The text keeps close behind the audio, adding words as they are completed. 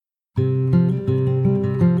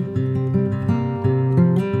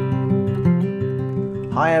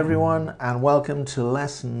Hi everyone and welcome to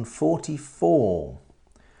lesson 44.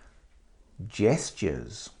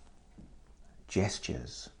 Gestures.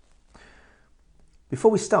 Gestures. Before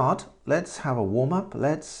we start, let's have a warm-up.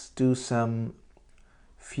 Let's do some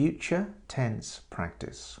future tense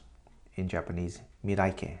practice. In Japanese,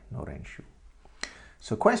 miraike no renshu.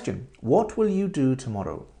 So question, what will you do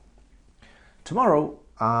tomorrow? Tomorrow,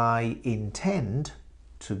 I intend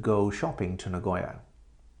to go shopping to Nagoya.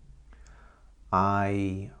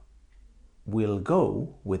 I will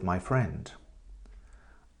go with my friend.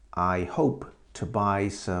 I hope to buy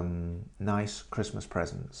some nice Christmas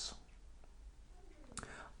presents.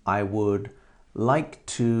 I would like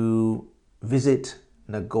to visit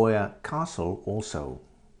Nagoya Castle also.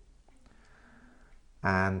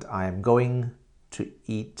 And I am going to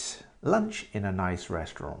eat lunch in a nice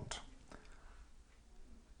restaurant.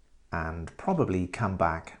 And probably come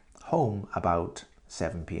back home about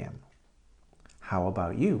 7 p.m. How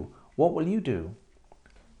about you? What will you do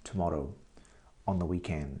tomorrow, on the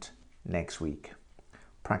weekend, next week?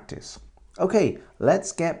 Practice. Okay,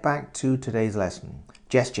 let's get back to today's lesson.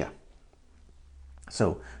 Gesture.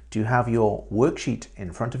 So, do you have your worksheet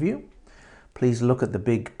in front of you? Please look at the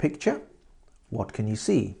big picture. What can you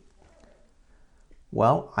see?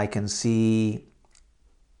 Well, I can see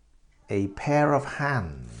a pair of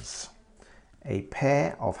hands. A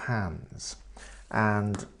pair of hands.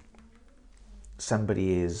 And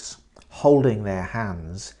somebody is holding their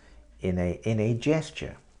hands in a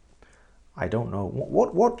gesture. I don't know.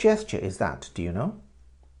 What gesture is that? Do you know?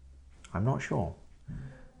 I'm not sure.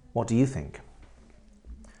 What do you think?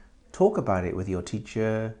 Talk about it with your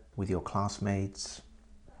teacher, with your classmates.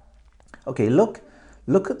 Okay, look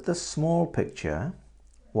at the small picture.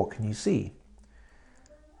 What can you see?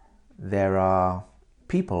 There are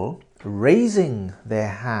people raising their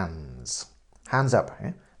hands. Hands up,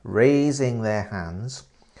 eh? Raising their hands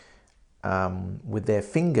with their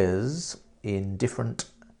fingers in different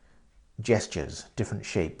gestures, different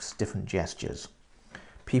shapes, different gestures.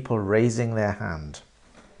 People raising their hand.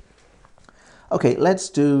 Okay, let's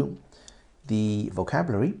do the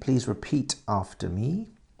vocabulary. Please repeat after me.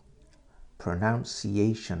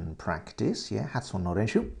 Pronunciation practice. Yeah, Hatson no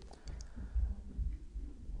renshu.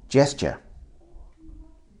 Gesture.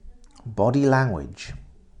 Body language.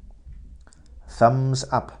 Thumbs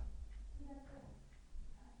up.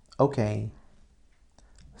 Okay.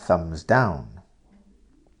 Thumbs down.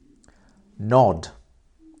 Nod.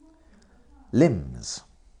 Limbs.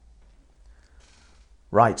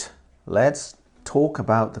 Right, let's talk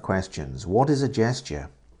about the questions. What is a gesture?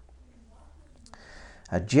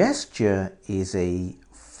 A gesture is a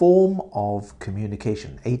form of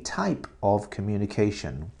communication, a type of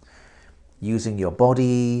communication using your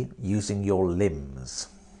body, using your limbs.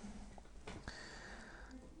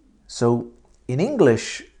 So in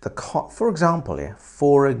English, for example,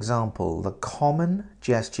 the common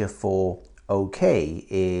gesture for okay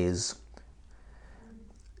is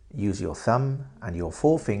use your thumb and your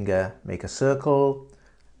forefinger, make a circle.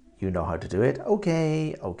 You know how to do it.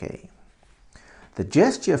 Okay, okay. The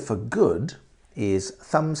gesture for good is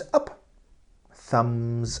thumbs up,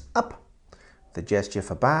 thumbs up. The gesture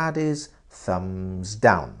for bad is thumbs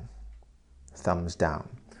down, thumbs down.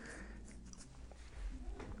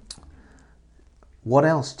 What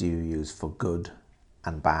else do you use for good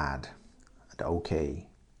and bad and okay?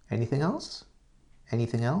 Anything else?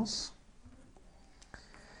 Anything else?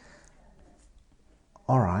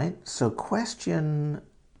 All right, so question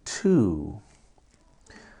 2.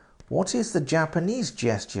 What is the Japanese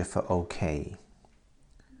gesture for okay?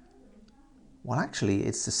 Well, actually,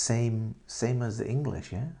 it's the same as the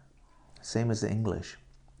English, yeah? Same as the English.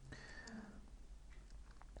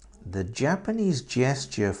 The Japanese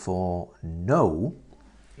gesture for no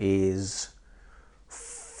is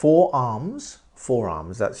forearms,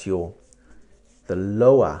 that's the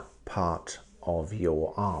lower part of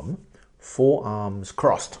your arm, forearms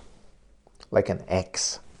crossed, like an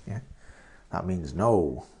X, yeah? That means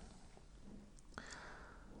no.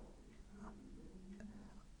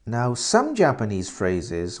 Now, some Japanese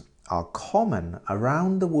phrases are common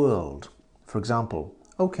around the world. For example,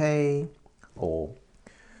 okay, or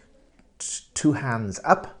 2 hands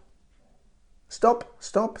up, stop,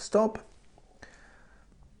 stop, stop.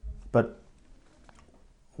 But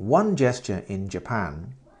one gesture in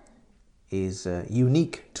Japan is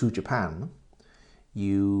unique to Japan.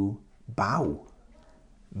 You bow.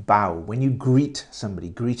 Bow. When you greet somebody,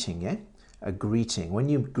 greeting, yeah? A greeting. When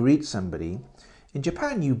you greet somebody, in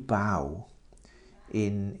Japan you bow.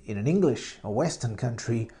 In an English or Western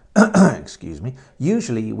country, excuse me,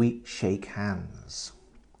 usually we shake hands.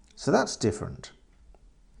 So that's different.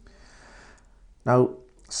 Now,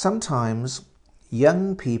 sometimes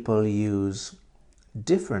young people use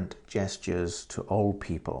different gestures to old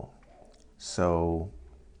people. So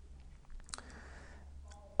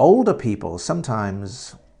older people,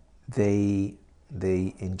 sometimes they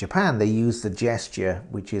in Japan, they use the gesture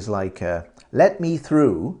which is like let me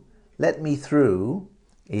through. Let me through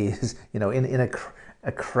is, in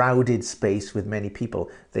a crowded space with many people,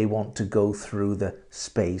 they want to go through the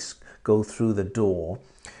space, go through the door.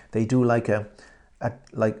 They do like a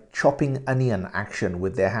like chopping onion action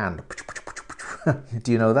with their hand.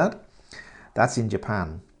 Do you know that? That's in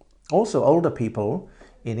Japan. Also, older people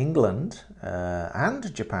in England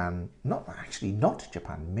and Japan, not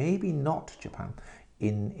Japan, maybe not Japan,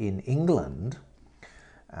 in England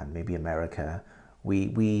and maybe America,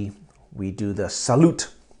 we do the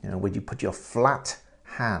salute, where you put your flat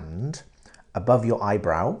hand above your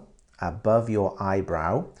eyebrow,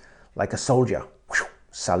 like a soldier.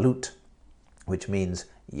 Salute, which means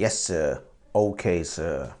yes sir, okay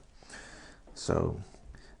sir. So,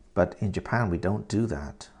 but in Japan we don't do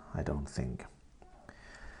that, I don't think.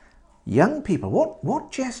 Young people,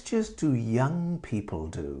 what gestures do young people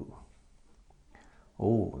do?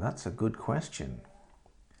 Oh, that's a good question.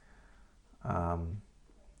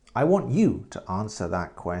 I want you to answer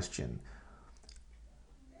that question.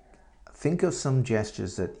 Think of some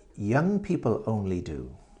gestures that young people only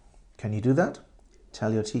do. Can you do that?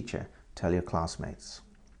 Tell your teacher, tell your classmates.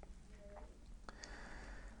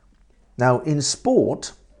 Now, in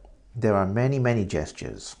sport, there are many, many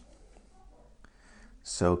gestures.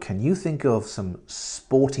 So can you think of some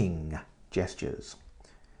sporting gestures?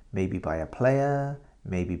 Maybe by a player,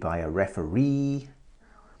 maybe by a referee.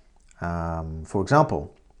 For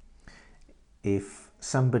example, if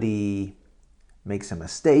somebody makes a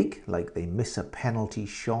mistake, like they miss a penalty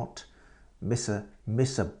shot, miss a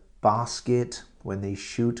basket when they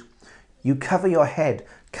shoot, you cover your head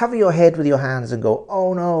with your hands and go,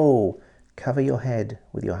 oh no. Cover your head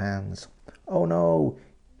with your hands. Oh no,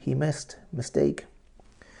 he missed, mistake.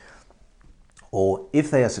 Or if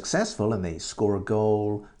they are successful and they score a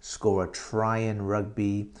goal, score a try in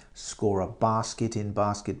rugby, score a basket in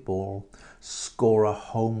basketball, score a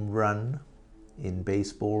home run in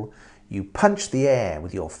baseball, you punch the air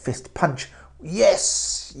with your fist. Punch.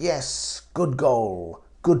 Yes, yes, good goal,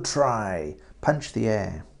 good try. Punch the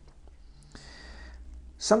air.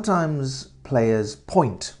 Sometimes players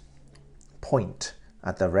point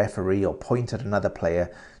at the referee or point at another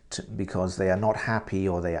player because they are not happy,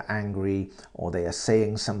 or they are angry, or they are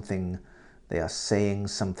saying something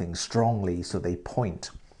strongly, so they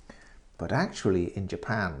point. But actually in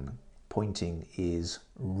Japan, pointing is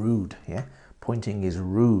rude. Yeah, pointing is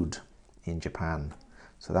rude in Japan,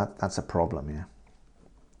 so that's a problem. Yeah.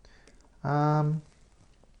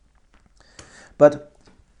 But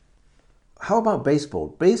how about baseball?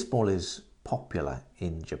 Baseball is popular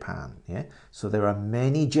in Japan. Yeah, so there are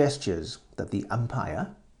many gestures that the umpire,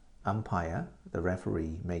 the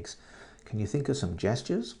referee, makes. Can you think of some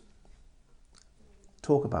gestures?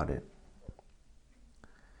 Talk about it.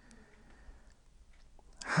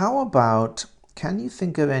 How about, can you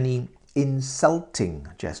think of any insulting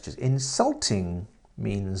gestures? Insulting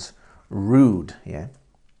means rude. Yeah,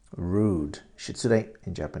 rude. Shitsure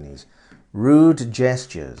in Japanese. Rude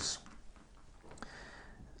gestures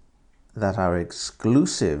that are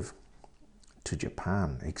exclusive to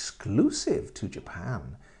Japan. Exclusive to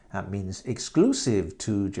Japan. That means exclusive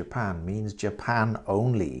to Japan means Japan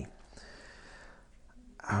only.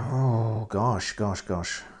 Oh, gosh.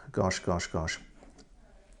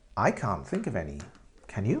 I can't think of any.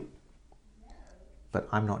 Can you? But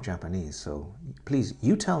I'm not Japanese, so please,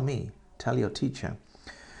 you tell me. Tell your teacher.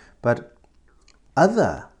 But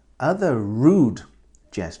other rude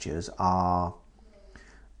gestures are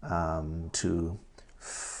to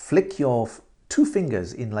flick your two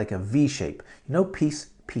fingers in like a V shape. You know, peace,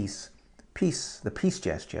 the peace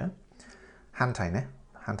gesture. Hantai ne?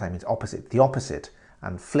 Hantai means opposite, the opposite.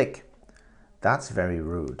 And flick, that's very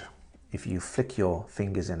rude. If you flick your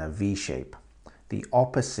fingers in a V shape, the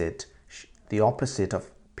opposite of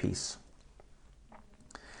peace.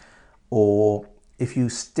 Or if you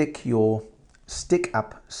stick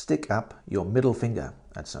up your middle finger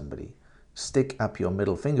at somebody. Stick up your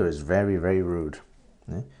middle finger is very, very rude.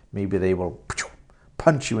 Maybe they will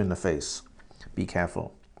punch you in the face. Be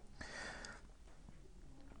careful.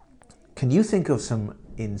 Can you think of some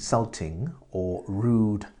insulting or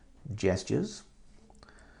rude gestures?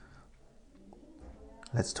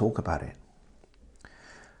 Let's talk about it.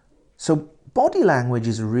 So body language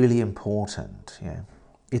is really important. Yeah,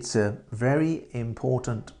 it's a very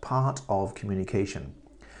important part of communication.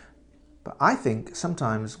 But I think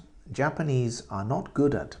sometimes Japanese are not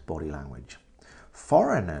good at body language.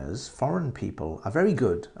 Foreign people are very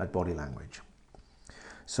good at body language.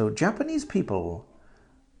 So Japanese people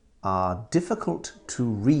are difficult to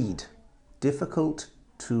read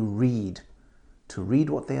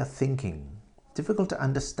what they are thinking, difficult to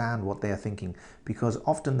understand what they are thinking, because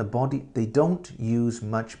often they don't use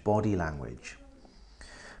much body language.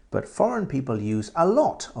 But foreign people use a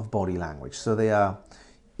lot of body language, so they are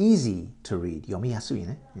easy to read. Yomiyasui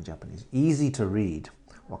ne in Japanese. Easy to read.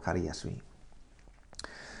 Wakariyasui.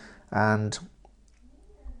 And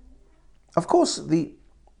of course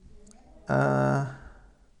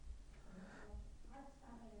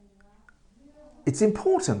it's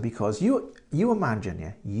important because you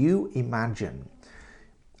imagine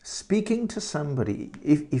speaking to somebody.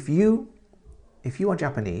 If you are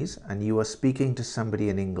Japanese and you are speaking to somebody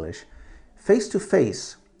in English, face to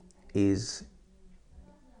face is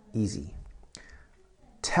easy.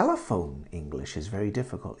 Telephone English is very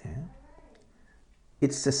difficult. Yeah?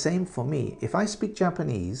 It's the same for me. If I speak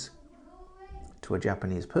Japanese to a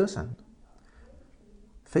Japanese person,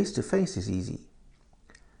 face to face is easy.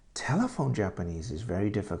 Telephone Japanese is very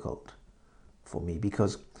difficult for me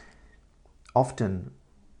because often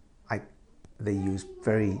they use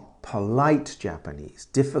very polite Japanese,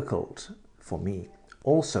 difficult for me.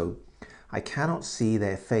 Also, I cannot see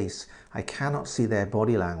their face, I cannot see their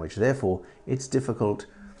body language, therefore it's difficult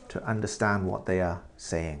to understand what they are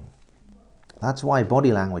saying. That's why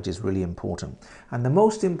body language is really important. And the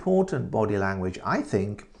most important body language, I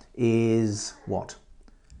think, is what?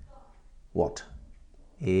 What?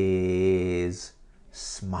 Is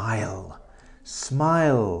smile.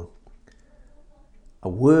 Smile. A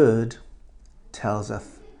word tells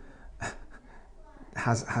us,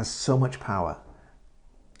 has so much power.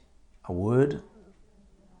 A word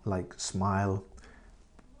like smile,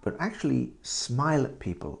 but actually smile at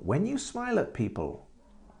people. When you smile at people,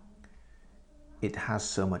 it has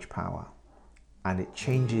so much power and it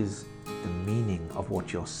changes the meaning of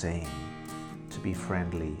what you're saying to be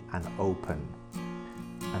friendly and open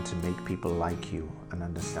and to make people like you and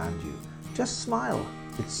understand you. Just smile.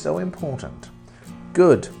 It's so important.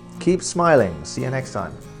 Good. Keep smiling. See you next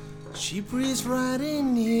time. She breathes right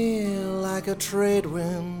in here like a trade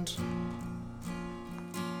wind.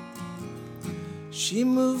 She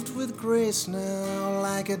moved with grace now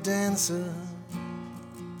like a dancer.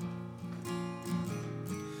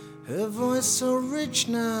 Her voice so rich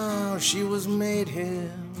now, she was made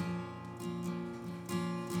here.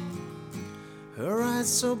 Her eyes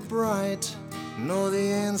so bright, know the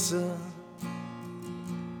answer.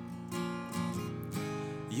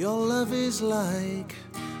 Your love is like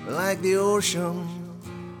the ocean,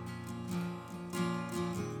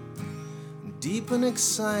 deep and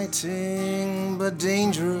exciting but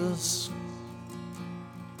dangerous.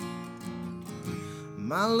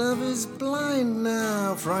 My love is blind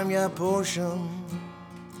now from your portion.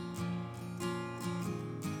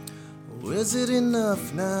 Is it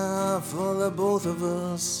enough now for the both of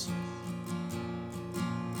us?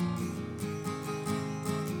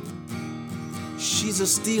 She's a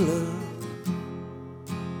stealer.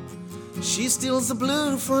 She steals the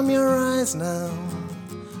blue from your eyes now.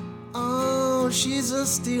 Oh, she's a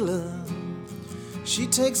stealer. She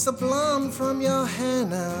takes the blonde from your hair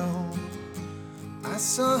now. I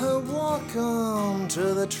saw her walk on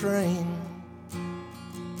to the train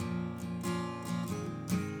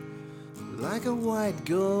like a white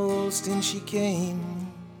ghost, and she came.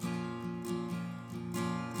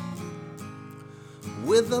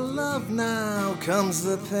 With the love now comes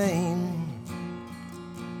the pain.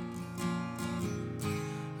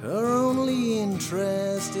 Her only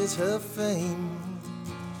interest is her fame.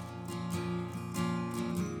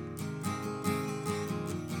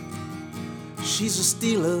 She's a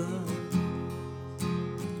stealer.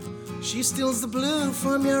 She steals the blue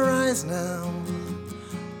from your eyes now.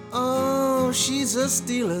 Oh, she's a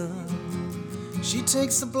stealer. She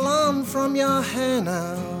takes the blonde from your hair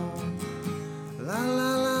now. La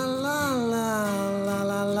la la la la la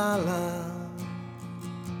la la la.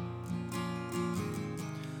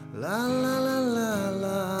 La la la la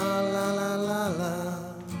la la la la la.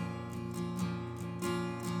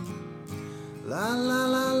 La la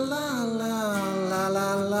la la la la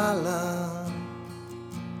la la la.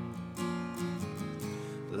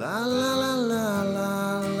 La la la la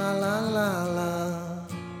la la la la la.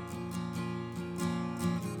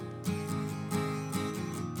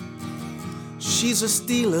 She's a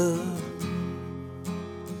stealer.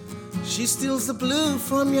 She steals the blue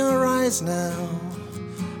from your eyes now.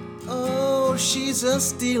 Oh, she's a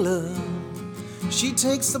stealer. She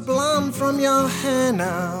takes the blonde from your hair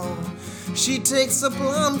now. She takes the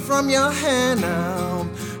blonde from your hair now.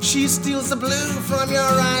 She steals the blue from your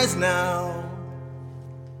eyes now.